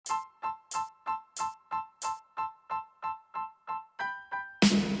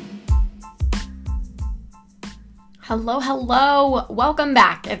Hello. Welcome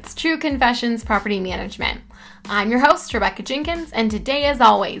back. It's True Confessions Property Management. I'm your host, Rebecca Jenkins, and today, as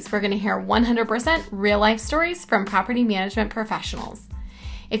always, we're going to hear 100% real-life stories from property management professionals.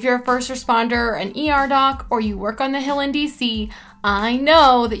 If you're a first responder, an ER doc, or you work on the Hill in DC, I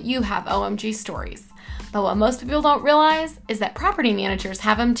know that you have OMG stories. But what most people don't realize is that property managers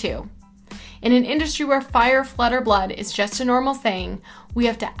have them too. In an industry where fire, flood, or blood is just a normal saying, we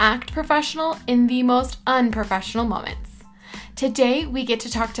have to act professional in the most unprofessional moments. Today, we get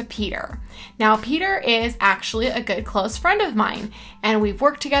to talk to Peter. Now, Peter is actually a good close friend of mine, and we've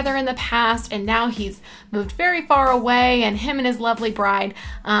worked together in the past, and now he's moved very far away, and him and his lovely bride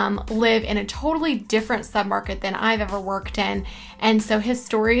live in a totally different submarket than I've ever worked in, and so his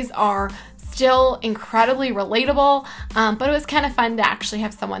stories are still incredibly relatable, but it was kind of fun to actually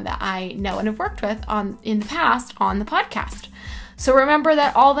have someone that I know and have worked with in the past on the podcast. So remember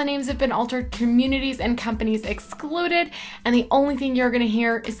that all the names have been altered, communities and companies excluded, and the only thing you're going to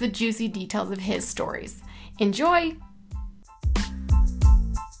hear is the juicy details of his stories. Enjoy!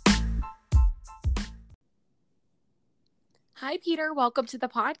 Hi, Peter. Welcome to the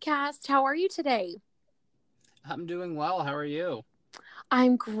podcast. How are you today? I'm doing well. How are you?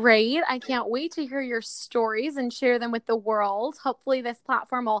 I'm great. I can't wait to hear your stories and share them with the world. Hopefully this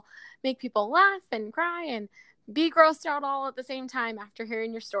platform will make people laugh and cry and be grossed out all at the same time after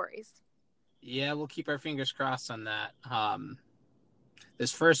hearing your stories. Yeah, we'll keep our fingers crossed on that.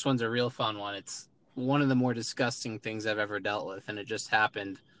 This first one's a real fun one. It's one of the more disgusting things I've ever dealt with, and it just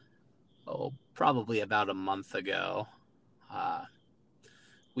happened, probably about a month ago.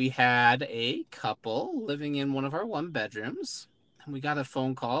 We had a couple living in one of our one bedrooms. We got a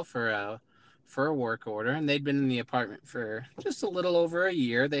phone call for a work order, and they'd been in the apartment for just a little over a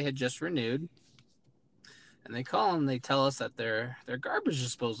year. They had just renewed, and they call and they tell us that their garbage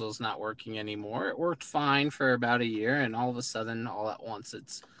disposal is not working anymore. It worked fine for about a year, and all of a sudden, all at once,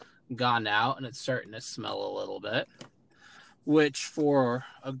 it's gone out and it's starting to smell a little bit, which for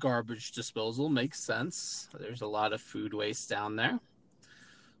a garbage disposal makes sense. There's a lot of food waste down there.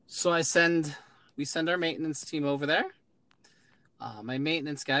 So we send our maintenance team over there. My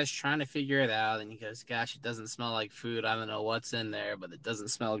maintenance guy's trying to figure it out, and he goes, gosh, it doesn't smell like food. I don't know what's in there, but it doesn't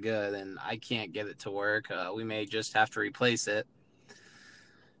smell good, and I can't get it to work. We may just have to replace it.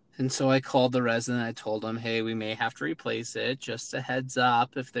 And so I called the resident. I told him, hey, we may have to replace it. Just a heads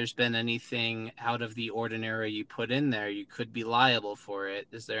up, if there's been anything out of the ordinary you put in there, you could be liable for it.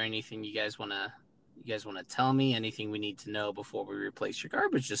 Is there anything you guys want to tell me? Anything we need to know before we replace your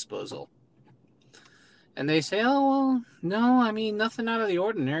garbage disposal? And they say, oh, well, no, I mean, nothing out of the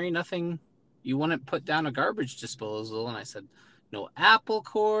ordinary, nothing you wouldn't put down a garbage disposal. And I said, no apple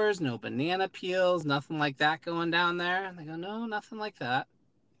cores, no banana peels, nothing like that going down there. And they go, no, nothing like that.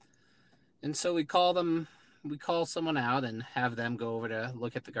 And so we call someone out and have them go over to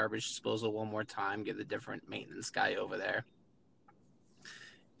look at the garbage disposal one more time, get the different maintenance guy over there.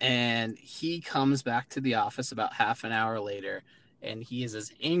 And he comes back to the office about half an hour later, and he is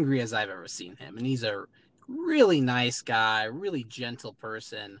as angry as I've ever seen him. And he's a really nice guy, really gentle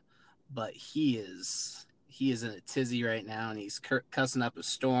person, but he is in a tizzy right now, and he's cussing up a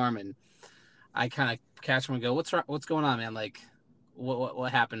storm. And I kind of catch him and go, what's going on, man? Like,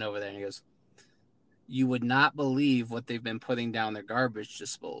 what happened over there? And he goes, you would not believe what they've been putting down their garbage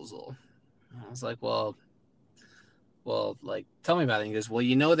disposal. And I was like, well, like, tell me about it. And he goes, well,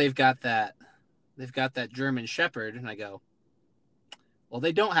 they've got that German Shepherd. And I go, well,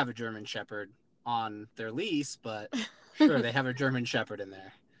 they don't have a German Shepherd on their lease, but sure, they have a German Shepherd in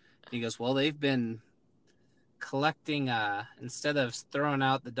there. And he goes, well, they've been collecting, instead of throwing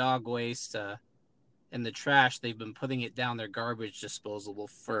out the dog waste in the trash, they've been putting it down their garbage disposal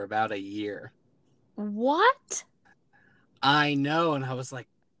for about a year. What? I know. And I was like,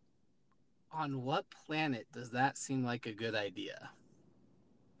 on what planet does that seem like a good idea?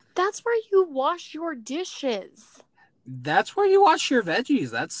 That's where you wash your dishes. That's where you wash your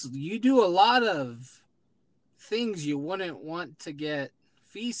veggies. You do a lot of things you wouldn't want to get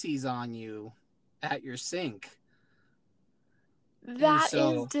feces on you at your sink. That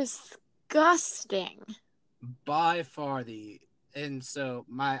is disgusting. By far and so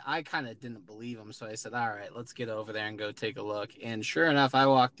I kind of didn't believe him, so I said, all right, let's get over there and go take a look. And sure enough, I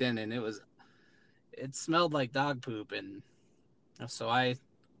walked in, and it smelled like dog poop. And so I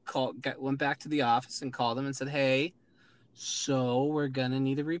went back to the office and called them and said, hey, so we're going to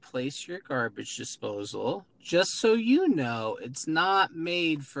need to replace your garbage disposal. Just so you know, it's not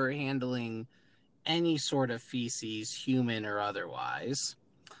made for handling any sort of feces, human or otherwise.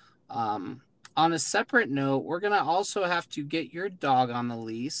 On a separate note, we're going to also have to get your dog on the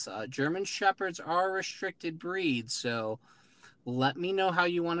lease. German Shepherds are a restricted breed, so let me know how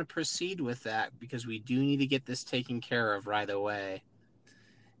you want to proceed with that because we do need to get this taken care of right away.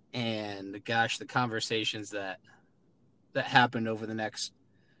 And gosh, the conversations that happened over the next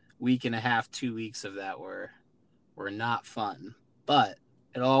week and a half, 2 weeks of that were not fun. But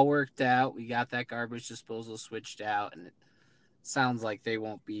it all worked out. We got that garbage disposal switched out, and it sounds like they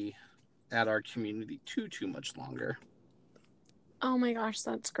won't be at our community too much longer. Oh my gosh,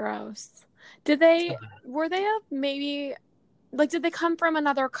 that's gross. Did they, were they maybe, like, did they come from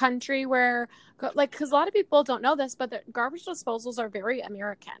another country where, like, because a lot of people don't know this, but the garbage disposals are very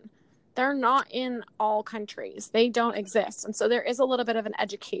American. They're not in all countries. They don't exist. And so there is a little bit of an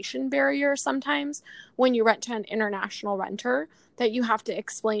education barrier sometimes when you rent to an international renter, that you have to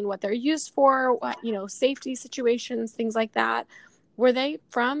explain what they're used for, what, safety situations, things like that. Were they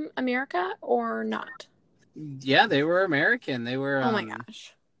from America or not? Yeah, they were American. They were Oh my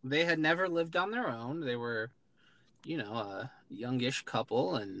gosh. they had never lived on their own. They were, a youngish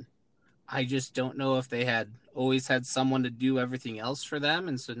couple, and I just don't know if they had always had someone to do everything else for them,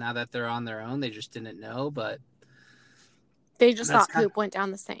 and so now that they're on their own, they just didn't know. But They just that's thought poop went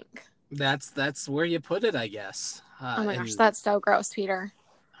down the sink. that's where you put it, I guess. Oh my gosh, that's so gross, Peter.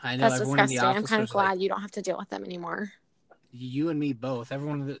 I know That's everyone in the disgusting. I'm office kind of was like, glad you don't have to deal with them anymore. you and me both.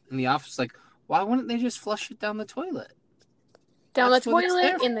 Everyone in the office was like, why wouldn't they just flush it down the toilet? Down the That's what it's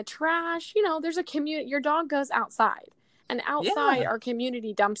there toilet, in for. the trash. There's a community. Your dog goes outside, and outside Yeah, are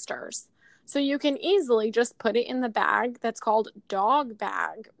community dumpsters. So you can easily just put it in the bag that's called dog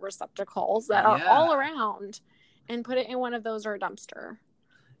bag receptacles that are yeah, all around, and put it in one of those or a dumpster.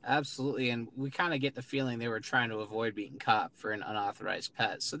 absolutely. And we kind of get the feeling they were trying to avoid being caught for an unauthorized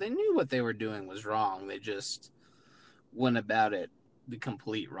pet. So they knew what they were doing was wrong. They just went about it the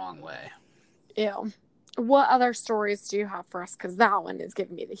complete wrong way. Ew. What other stories do you have for us? Because that one is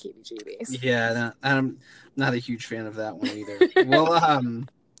giving me the heebie-jeebies. Yeah, I'm not a huge fan of that one either. Well,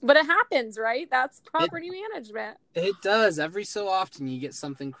 But it happens, right? That's it property management. it does. Every so often you get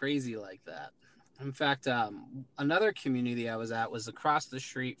something crazy like that. In fact, another community I was at was across the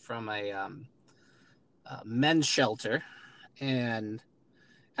street from a men's shelter, and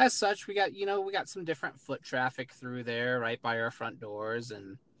as such, we got some different foot traffic through there right by our front doors,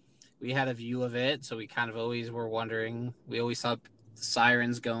 and we had a view of it, so we kind of always were wondering. We always saw the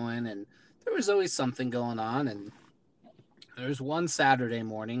sirens going, and there was always something going on. And there was one Saturday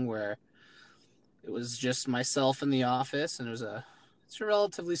morning where it was just myself in the office, and it's a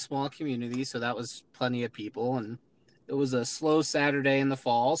relatively small community, so that was plenty of people. And it was a slow Saturday in the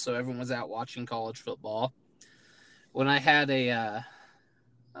fall, so everyone was out watching college football. When I had a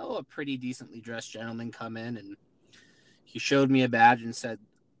pretty decently dressed gentleman come in, and he showed me a badge and said,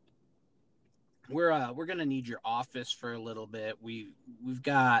 we're gonna need your office for a little bit. We've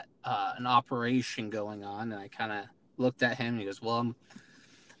got an operation going on." And I kind of looked at him, and he goes, "Well,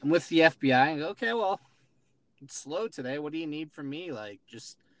 I'm with the FBI." And I go, "Okay, well, it's slow today. What do you need from me? Like,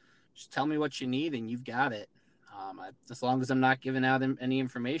 just tell me what you need, and you've got it. As long as I'm not giving out any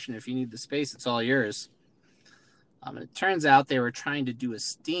information, if you need the space, it's all yours." And it turns out they were trying to do a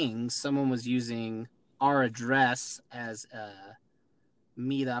sting. Someone was using our address as a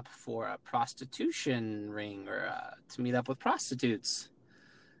meet up for a prostitution ring, or to meet up with prostitutes.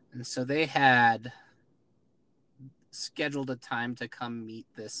 And so they had scheduled a time to come meet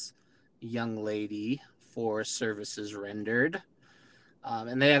this young lady for services rendered.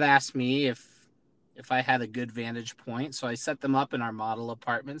 And they had asked me if I had a good vantage point. So I set them up in our model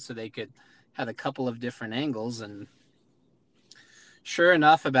apartment so they could have a couple of different angles. And sure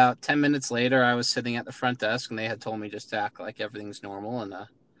enough, about 10 minutes later, I was sitting at the front desk, and they had told me just to act like everything's normal. And a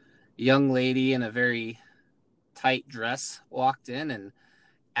young lady in a very tight dress walked in and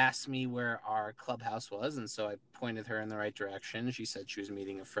asked me where our clubhouse was. And so I pointed her in the right direction. She said she was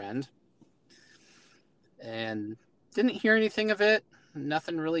meeting a friend, and didn't hear anything of it.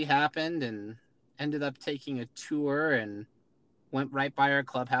 Nothing really happened, and ended up taking a tour and went right by our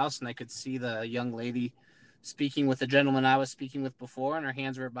clubhouse. And I could see the young lady speaking with the gentleman I was speaking with before, and her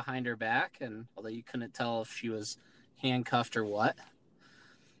hands were behind her back. And although you couldn't tell if she was handcuffed or what,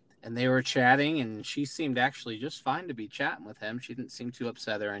 and they were chatting, and she seemed actually just fine to be chatting with him. She didn't seem too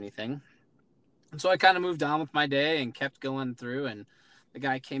upset or anything. And so I kind of moved on with my day and kept going through. And the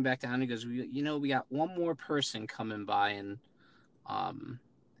guy came back down and he goes, we got one more person coming by, and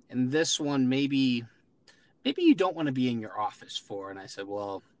this one maybe you don't want to be in your office for. And I said,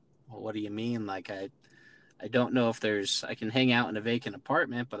 well, what do you mean? Like, I don't know if I can hang out in a vacant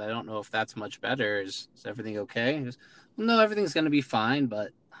apartment, but I don't know if that's much better. Is everything okay? He goes, well, no, everything's going to be fine,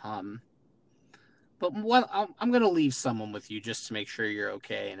 but But what I'm going to leave someone with you just to make sure you're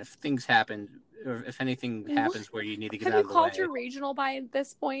okay. And if things happen, or if anything What? happens where you need to get Have out you of the called way. your regional by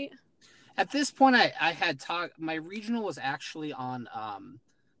this point? At this point, I had talked. My regional was actually on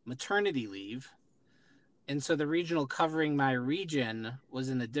maternity leave. And so the regional covering my region was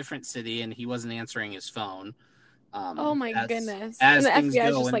in a different city and he wasn't answering his phone. Oh my As goodness. And as the things FBI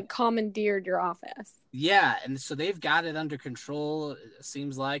has go. just And like commandeered your office. yeah, and so they've got it under control, it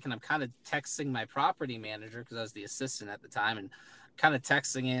seems like. And I'm kind of texting my property manager because I was the assistant at the time, and kind of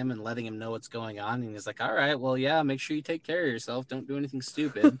texting him and letting him know what's going on. And he's like, all right, well, yeah, make sure you take care of yourself. Don't do anything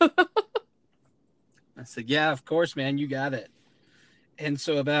stupid. I said, yeah, of course, man, you got it. And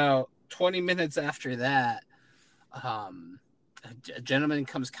so about 20 minutes after that, a gentleman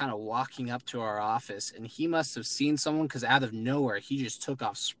comes kind of walking up to our office, and he must have seen someone because out of nowhere, he just took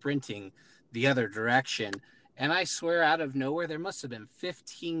off sprinting the other direction. And I swear, out of nowhere, there must have been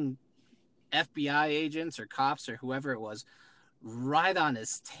 15 FBI agents or cops or whoever it was right on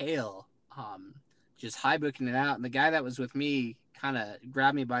his tail, just high booking it out. And the guy that was with me kind of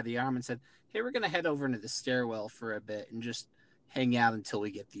grabbed me by the arm and said, hey, we're going to head over into the stairwell for a bit and just hang out until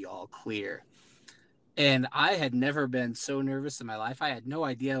we get the all clear. And I had never been so nervous in my life. I had no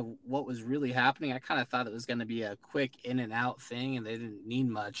idea what was really happening. I kind of thought it was going to be a quick in and out thing and they didn't need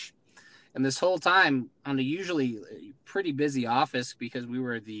much. And this whole time on a usually pretty busy office, because we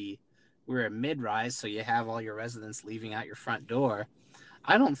were a mid-rise, so you have all your residents leaving out your front door.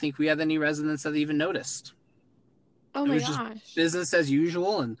 I don't think we had any residents that even noticed. Oh It my was just gosh. business as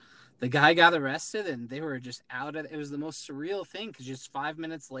usual, and the guy got arrested, and they were just out of it. It was the most surreal thing because just 5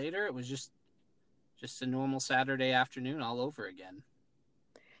 minutes later, it was just a normal Saturday afternoon all over again.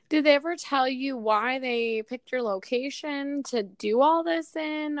 Did they ever tell you why they picked your location to do all this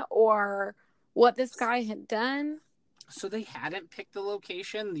in, or what this guy had done? So they hadn't picked the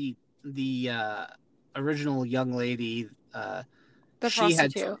location. The original young lady, The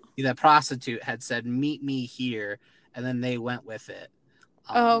prostitute. the prostitute had said, meet me here, and then they went with it.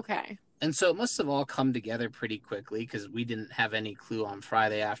 Oh, okay. And so it must have all come together pretty quickly because we didn't have any clue on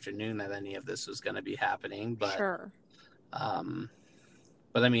Friday afternoon that any of this was going to be happening. But, Sure.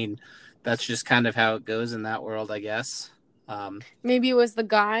 But I mean, that's just kind of how it goes in that world, I guess. Maybe it was the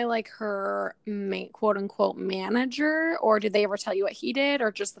guy like her quote unquote manager, or did they ever tell you what he did,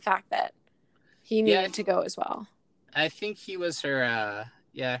 or just the fact that he needed to go as well? I think he was her,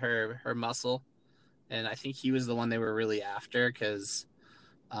 her muscle. And I think he was the one they were really after because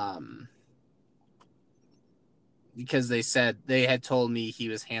they said they had told me he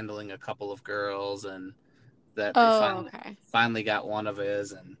was handling a couple of girls and that they finally got one of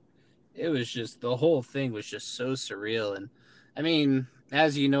his. And it was just, the whole thing was just so surreal. And I mean,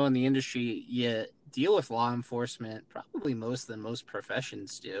 as you know, in the industry, you deal with law enforcement probably most than most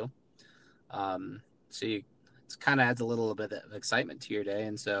professions do. So it kind of adds a little bit of excitement to your day.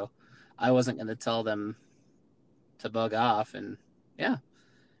 And so I wasn't going to tell them to bug off. And yeah.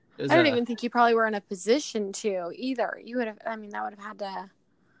 I don't even think you probably were in a position to either. You would have, I mean, that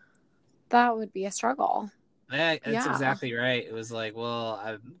would be a struggle. Yeah, that's exactly right. It was like, well,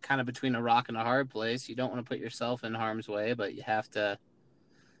 I'm kind of between a rock and a hard place. You don't want to put yourself in harm's way, but you have to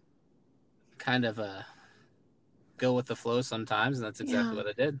kind of go with the flow sometimes, and that's exactly what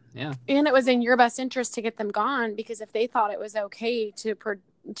I did. Yeah. And it was in your best interest to get them gone, because if they thought it was okay to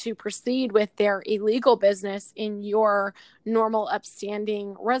proceed with their illegal business in your normal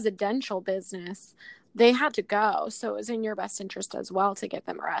upstanding residential business, they had to go. So it was in your best interest as well to get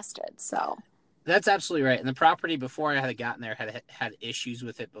them arrested. So that's absolutely right. And the property before I had gotten there had issues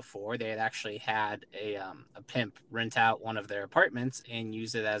with it before. They had actually had a pimp rent out one of their apartments and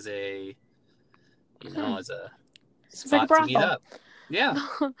use it as a, as a spot to meet up. Yeah.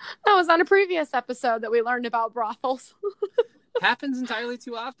 That was on a previous episode that we learned about brothels. Happens entirely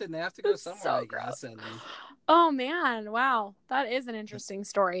too often. They have to go somewhere, I guess. And oh man, wow, that is an interesting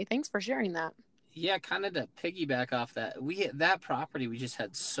story. Thanks for sharing that. Yeah, kind of to piggyback off that, that property, we just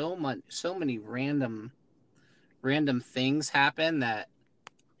had so many random things happen that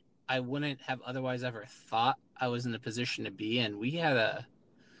I wouldn't have otherwise ever thought I was in a position to be in. We had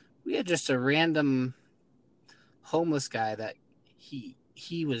just a random homeless guy that he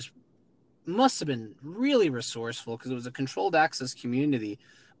must have been really resourceful because it was a controlled access community,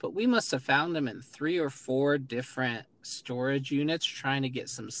 but we must have found him in 3 or 4 different storage units trying to get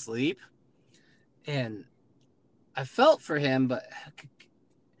some sleep. And I felt for him,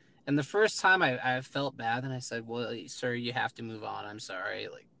 and the first time I felt bad, and I said, well, sir, you have to move on. I'm sorry.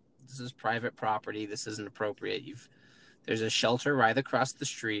 Like, this is private property. This isn't appropriate. There's a shelter right across the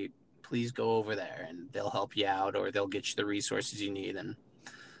street. Please go over there and they'll help you out, or they'll get you the resources you need. And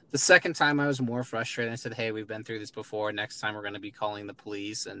The second time I was more frustrated. I said, hey, we've been through this before. Next time we're going to be calling the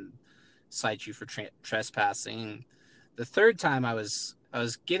police and cite you for trespassing. The third time I was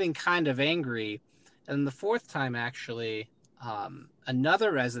getting kind of angry. And the fourth time, actually,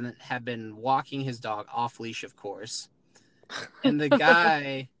 another resident had been walking his dog off leash, of course. And the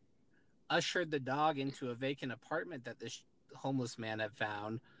guy ushered the dog into a vacant apartment that this homeless man had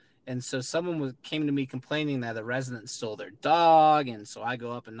found. And so someone came to me complaining that a resident stole their dog. And so I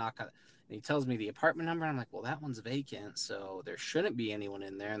go up and knock on it. And he tells me the apartment number. I'm like, well, that one's vacant. So there shouldn't be anyone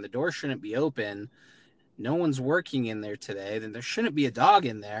in there. And the door shouldn't be open. No one's working in there today. Then there shouldn't be a dog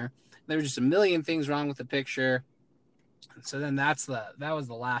in there. There were just a million things wrong with the picture. And so then that was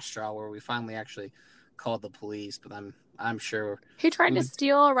the last straw where we finally actually called the police. But I'm sure He tried to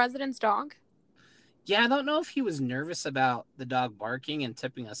steal a resident's dog? Yeah, I don't know if he was nervous about the dog barking and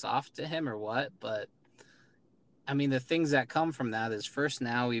tipping us off to him or what, but I mean, the things that come from that is first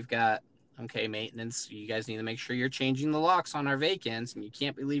now we've got, okay, maintenance, you guys need to make sure you're changing the locks on our vacants and you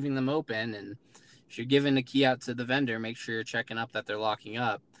can't be leaving them open. And if you're giving the key out to the vendor, make sure you're checking up that they're locking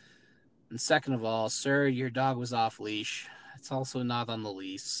up. And second of all, sir, your dog was off leash. It's also not on the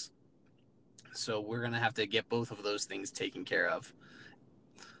lease. So we're going to have to get both of those things taken care of.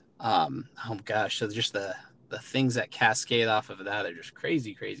 Oh gosh, so just the things that cascade off of that are just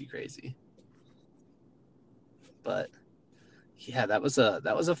crazy, crazy, crazy. But yeah, that was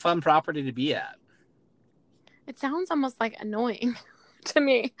a fun property to be at. It sounds almost like annoying to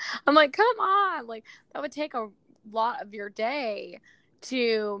me. I'm like, come on, like that would take a lot of your day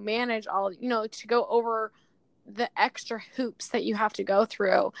to manage all, to go over the extra hoops that you have to go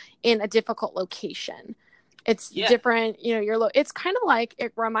through in a difficult location. It's different, it's kind of like,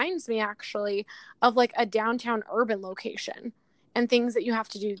 it reminds me actually of like a downtown urban location and things that you have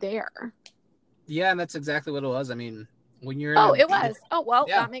to do there. Yeah, and that's exactly what it was. I mean, when you're it was. Oh, well,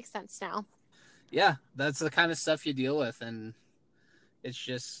 yeah. That makes sense now. Yeah, that's the kind of stuff you deal with, and it's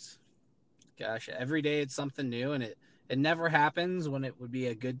just, gosh, every day it's something new, and it never happens when it would be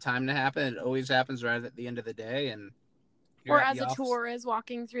a good time to happen. It always happens right at the end of the day, and or as a tour is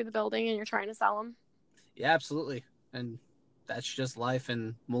walking through the building and you're trying to sell them. Yeah, absolutely. And that's just life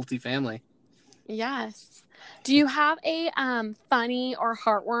in multifamily. Yes. Do you have a funny or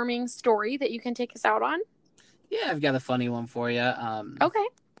heartwarming story that you can take us out on? Yeah, I've got a funny one for you. Okay.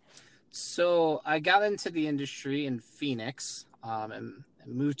 So I got into the industry in Phoenix and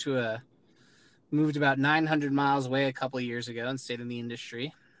moved about 900 miles away a couple of years ago and stayed in the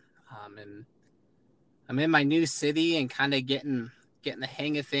industry. And I'm in my new city and kind of getting the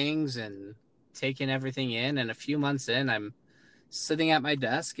hang of things and taking everything in. And a few months in, I'm sitting at my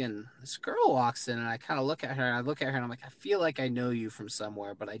desk and this girl walks in and I kind of look at her and I'm like, I feel like I know you from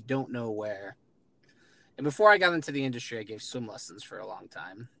somewhere, but I don't know where. And before I got into the industry, I gave swim lessons for a long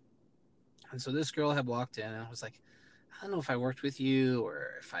time. And so this girl had walked in and I was like, I don't know if I worked with you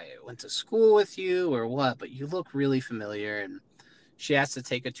or if I went to school with you or what, but you look really familiar. And she asked to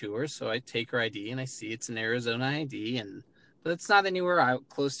take a tour. So I take her ID and I see it's an Arizona ID, but it's not anywhere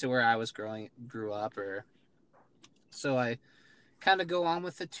close to where I grew up. So I kind of go on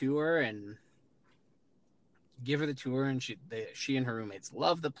with the tour and give her the tour. And she and her roommates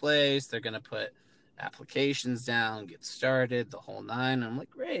love the place. They're going to put applications down, get started, the whole nine. I'm like,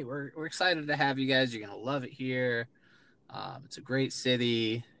 great. We're excited to have you guys. You're going to love it here. It's a great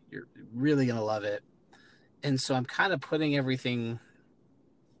city. You're really going to love it. And so I'm kind of putting everything,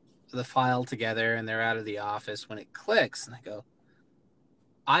 the file together, and they're out of the office when it clicks. And I go,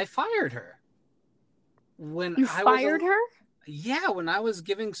 I fired her. You fired her? Yeah, when I was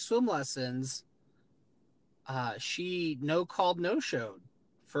giving swim lessons, she no-called, no-showed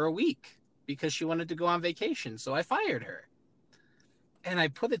for a week because she wanted to go on vacation. So I fired her. And I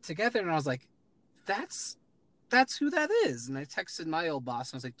put it together and I was like, that's who that is. And I texted my old boss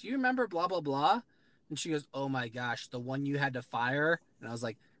and I was like, do you remember blah, blah, blah? And she goes, oh my gosh, the one you had to fire? And I was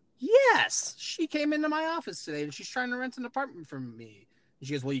like, yes, she came into my office today and she's trying to rent an apartment from me. And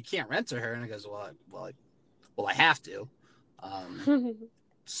she goes, well, you can't rent to her. And I goes, well, I have to.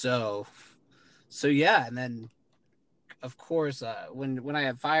 So yeah. And then of course, when I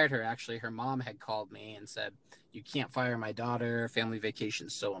had fired her, actually her mom had called me and said, you can't fire my daughter. Family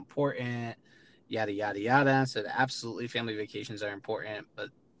vacation's so important. Yada, yada, yada. I said, absolutely, family vacations are important, but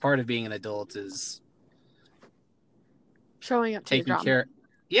part of being an adult is showing up to your job.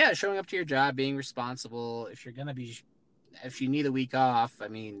 Yeah, showing up to your job, being responsible. If you need a week off, I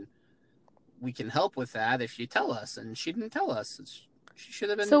mean, we can help with that if you tell us. And she didn't tell us. She should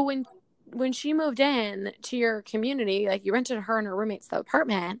have been. So when she moved in to your community, like you rented her and her roommates the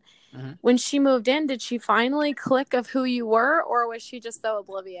apartment, Mm-hmm. When she moved in, did she finally click of who you were, or was she just so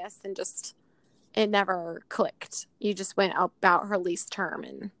oblivious and just it never clicked? You just went about her lease term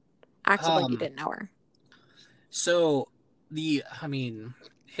and acted like you didn't know her. So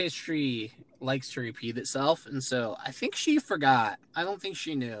history likes to repeat itself, and so I think she forgot. I don't think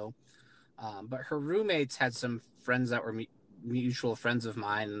she knew. But her roommates had some friends that were mutual friends of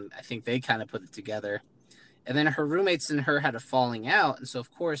mine, and I think they kind of put it together. And then her roommates and her had a falling out, and so of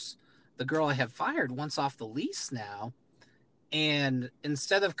course the girl I have fired wants off the lease now. And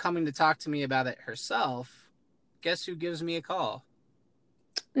instead of coming to talk to me about it herself, guess who gives me a call?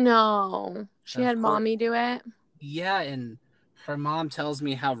 No, she had mommy do it. Yeah, and her mom tells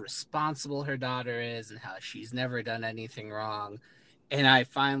me how responsible her daughter is and how she's never done anything wrong. And I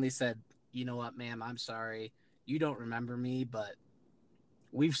finally said, you know what, ma'am, I'm sorry. You don't remember me, but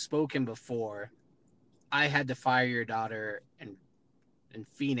we've spoken before. I had to fire your daughter in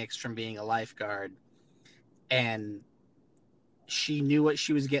Phoenix from being a lifeguard. And she knew what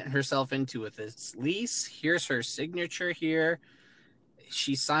she was getting herself into with this lease. Here's her signature here.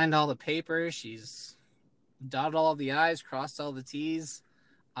 She signed all the papers. She's dotted all the I's, crossed all the T's.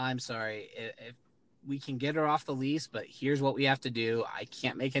 I'm sorry. If we can get her off the lease, but here's what we have to do. I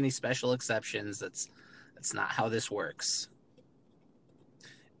can't make any special exceptions. That's not how this works.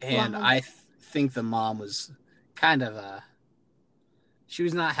 And wow. I think the mom was kind of she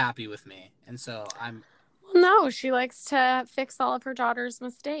was not happy with me. And so no, she likes to fix all of her daughter's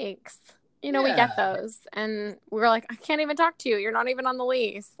mistakes. We get those. And we're like, I can't even talk to you. You're not even on the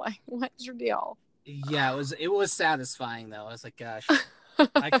lease. Like, what's your deal? Yeah, it was satisfying, though. I was like, gosh,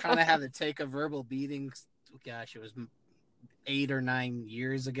 I kind of had to take a verbal beating. Gosh, it was 8 or 9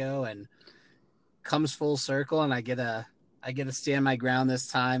 years ago, and comes full circle, and I get to stand my ground this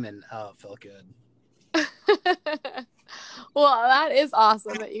time, and it felt good. Well, that is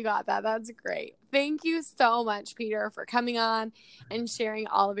awesome that you got that. That's great. Thank you so much, Peter, for coming on and sharing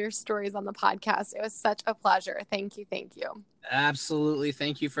all of your stories on the podcast. It was such a pleasure. Thank you. Thank you. Absolutely.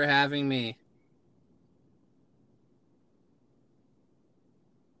 Thank you for having me.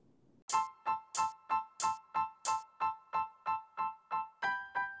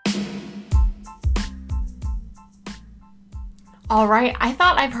 All right, I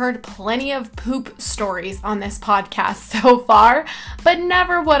thought I've heard plenty of poop stories on this podcast so far, but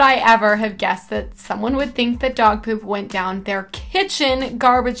never would I ever have guessed that someone would think that dog poop went down their kitchen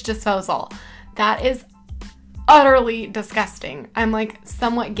garbage disposal. That is utterly disgusting. I'm like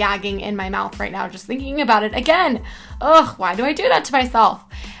somewhat gagging in my mouth right now just thinking about it again. Ugh, why do I do that to myself?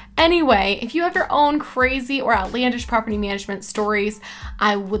 Anyway, if you have your own crazy or outlandish property management stories,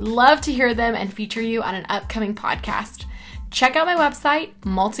 I would love to hear them and feature you on an upcoming podcast. Check out my website,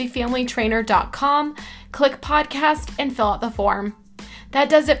 multifamilytrainer.com, click podcast, and fill out the form. That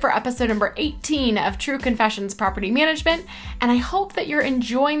does it for episode number 18 of True Confessions Property Management, and I hope that you're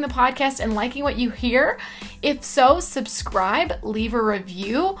enjoying the podcast and liking what you hear. If so, subscribe, leave a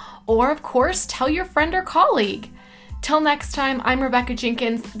review, or of course, tell your friend or colleague. Till next time, I'm Rebecca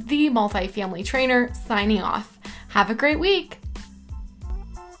Jenkins, the multifamily trainer, signing off. Have a great week.